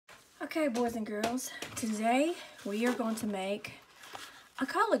Okay, boys and girls, today we are going to make a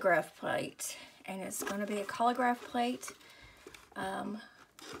Collagraph plate, and it's going to be a Collagraph plate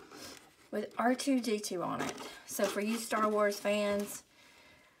with R2D2 on it. So for you Star Wars fans,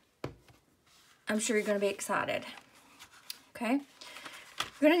 I'm sure you're going to be excited. Okay,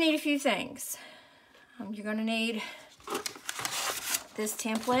 you're going to need a few things. You're going to need this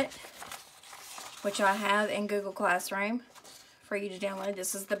template, which I have in Google Classroom for you to download.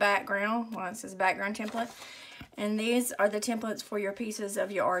 This is the background. Well, it says background template. And these are the templates for your pieces of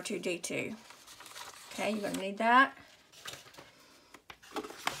your R2D2. Okay, you're going to need that.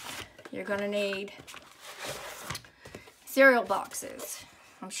 You're going to need cereal boxes.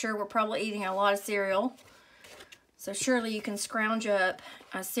 I'm sure we're probably eating a lot of cereal, so surely you can scrounge up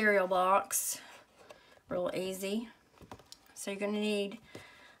a cereal box real easy. So you're going to need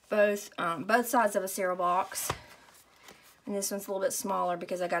both sides of a cereal box. And this one's a little bit smaller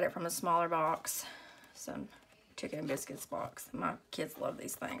because I got it from a smaller box. Some chicken and biscuits box. My kids love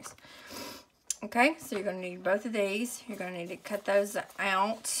these things. Okay, so you're going to need both of these. You're going to need to cut those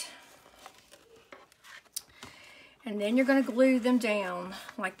out. And then you're going to glue them down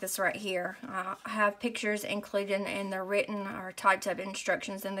like this right here. I have pictures included in the written or typed up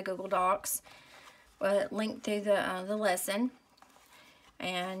instructions in the Google Docs, but linked through the lesson.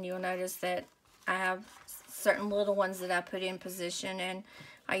 And you'll notice that I have certain little ones that I put in position, and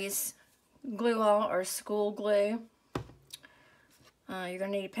I use glue all or school glue. You're going to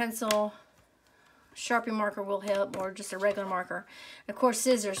need a pencil. Sharpie marker will help, or just a regular marker. Of course,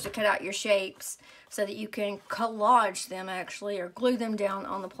 scissors to cut out your shapes so that you can collage them actually, or glue them down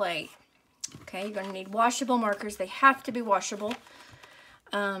on the plate. Okay, you're going to need washable markers. They have to be washable.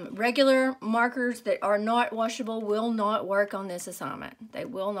 Regular markers that are not washable will not work on this assignment. They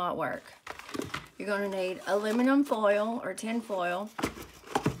will not work. You're going to need aluminum foil or tin foil,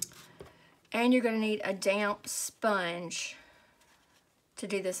 and you're going to need a damp sponge to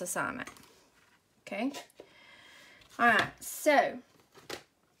do this assignment. Okay. Alright, so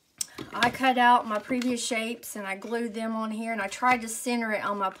I cut out my previous shapes and I glued them on here, and I tried to center it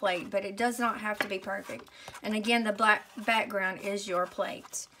on my plate, but it does not have to be perfect. And again, the black background is your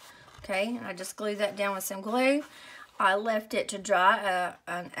plate. Okay, and I just glued that down with some glue. I left it to dry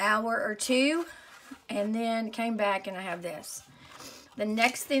an hour or two, and then came back and I have this. The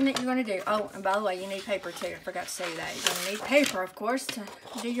next thing that you're going to do, oh, and by the way, you need paper too. I forgot to say that. You're going to need paper, of course, to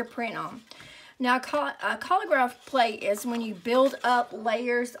do your print on. Now, a Collagraph plate is when you build up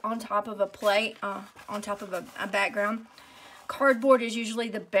layers on top of a plate, on top of a background. Cardboard is usually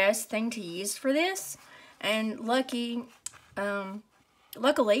the best thing to use for this. And luckily,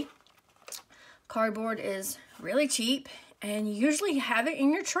 cardboard is really cheap, and you usually have it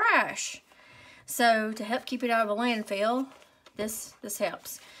in your trash. So to help keep it out of a landfill, this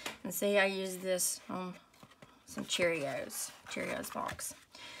helps. And see, I use this on some Cheerios box.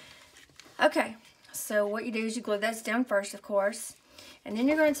 Okay, so what you do is you glue those down first, of course, and then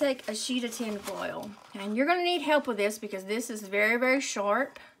you're going to take a sheet of tin foil, and you're going to need help with this because this is very, very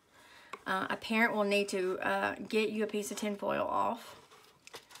sharp. A parent will need to get you a piece of tin foil off.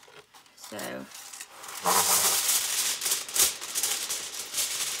 So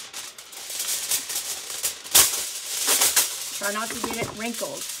try not to get it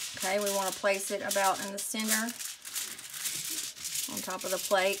wrinkled. Okay, we want to place it about in the center on top of the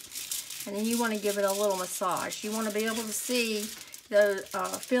plate. And then you want to give it a little massage. You want to be able to see those,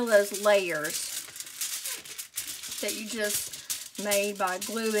 feel those layers that you just made by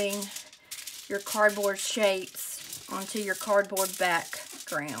gluing your cardboard shapes onto your cardboard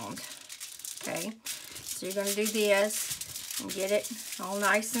background. Okay, so you're going to do this and get it all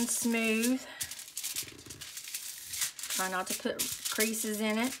nice and smooth. Try not to put creases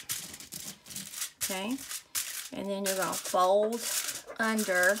in it. Okay, and then you're going to fold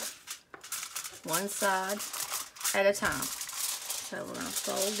under one side at a time. So we're going to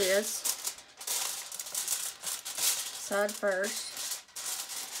fold this side first.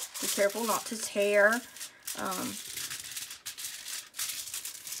 Be careful not to tear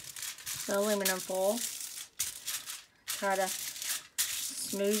the aluminum foil. Try to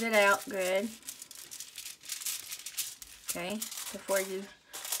smooth it out good. Okay, before you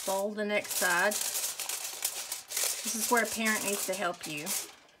fold the next side. This is where a parent needs to help you.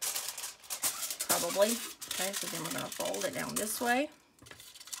 Probably. Okay, so then we're going to fold it down this way.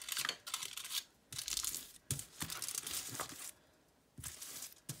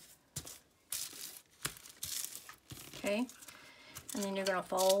 Okay, and then you're going to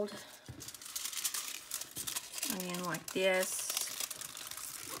fold again like this.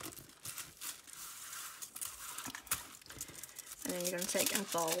 And then you're going to take and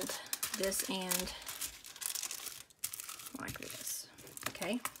fold this end like this,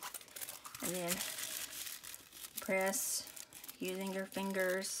 okay? And then press using your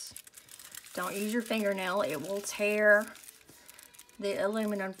fingers. Don't use your fingernail, it will tear the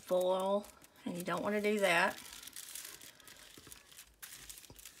aluminum foil, and you don't want to do that.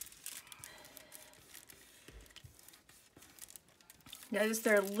 Notice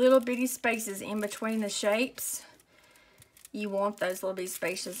there are little bitty spaces in between the shapes. You want those little bitty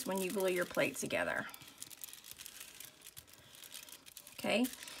spaces when you glue your plate together. Okay,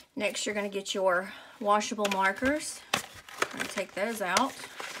 next you're going to get your washable markers. I'm going to take those out.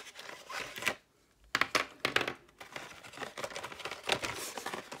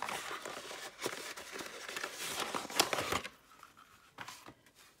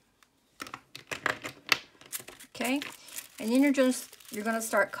 Okay, and then you're going to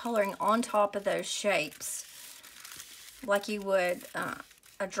start coloring on top of those shapes like you would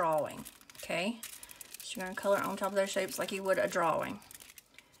a drawing. Okay, so you're going to color on top of those shapes like you would a drawing.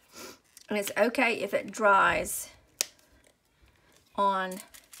 And it's okay if it dries on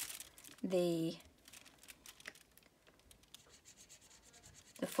the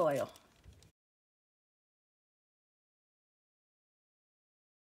foil.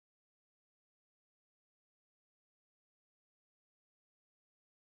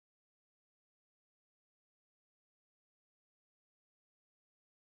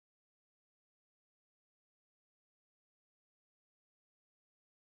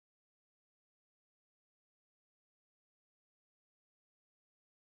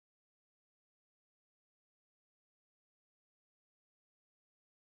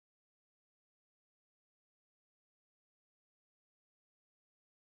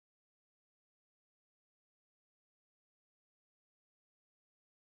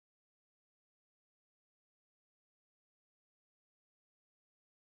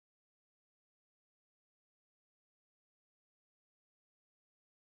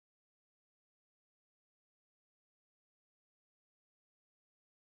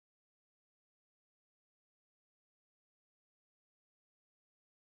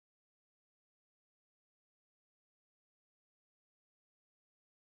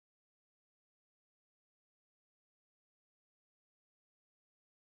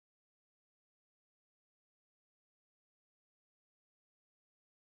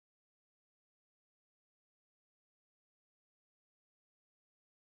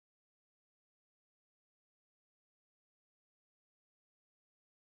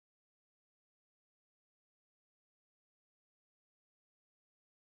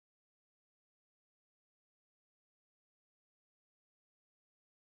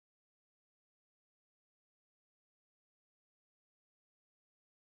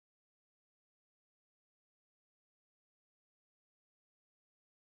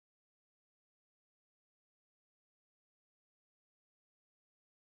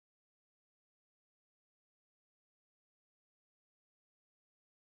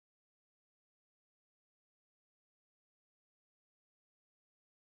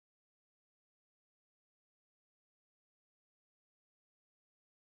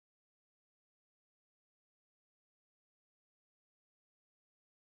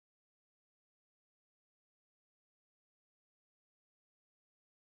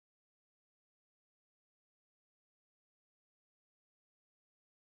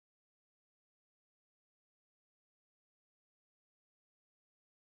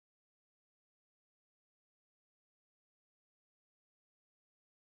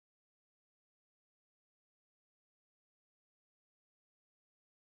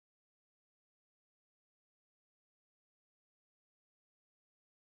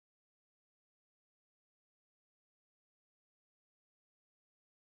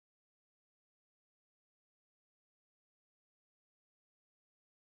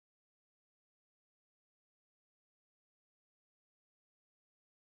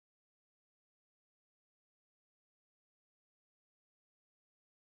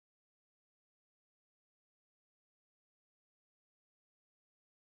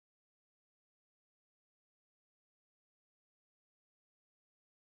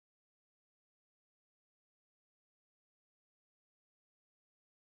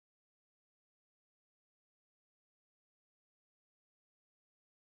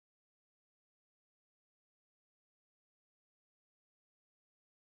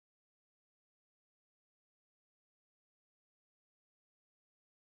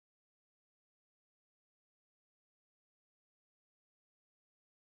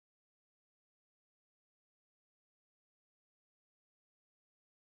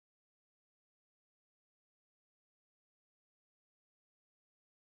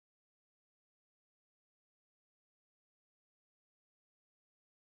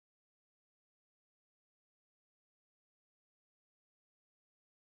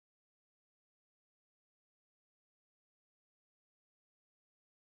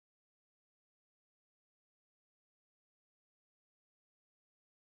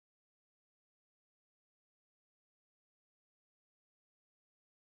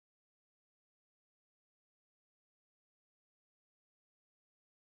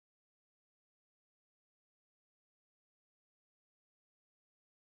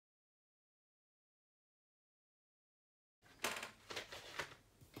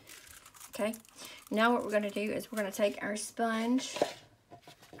 Okay, now what we're going to do is we're going to take our sponge,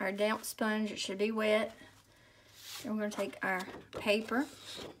 our damp sponge, it should be wet, and we're going to take our paper,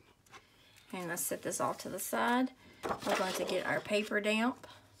 and let's set this off to the side. We're going to get our paper damp.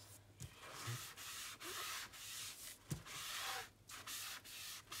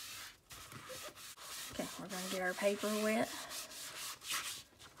 Okay, we're going to get our paper wet.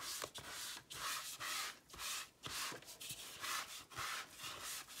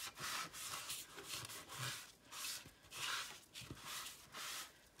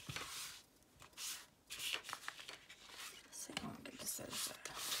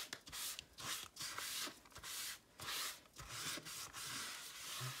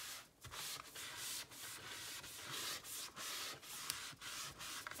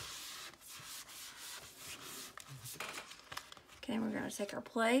 Okay, we're going to take our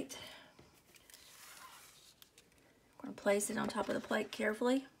plate. We're going to place it on top of the plate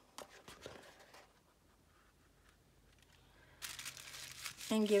carefully.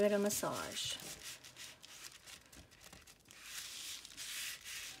 And give it a massage.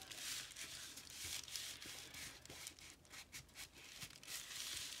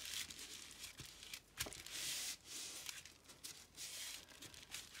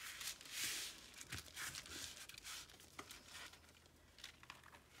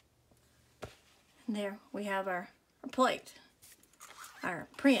 And there we have our plate, our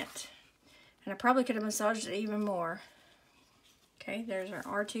print. And I probably could have massaged it even more. Okay, there's our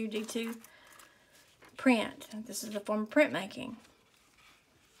R2D2 print. This is the form of printmaking.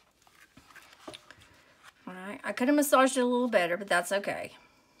 Alright, I could have massaged it a little better, but that's okay.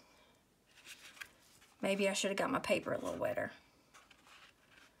 Maybe I should have got my paper a little wetter.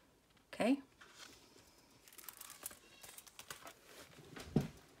 Okay.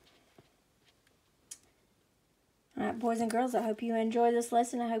 Alright, boys and girls, I hope you enjoyed this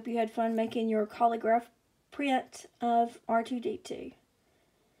lesson. I hope you had fun making your Collagraph print of R2D2.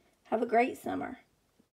 Have a great summer.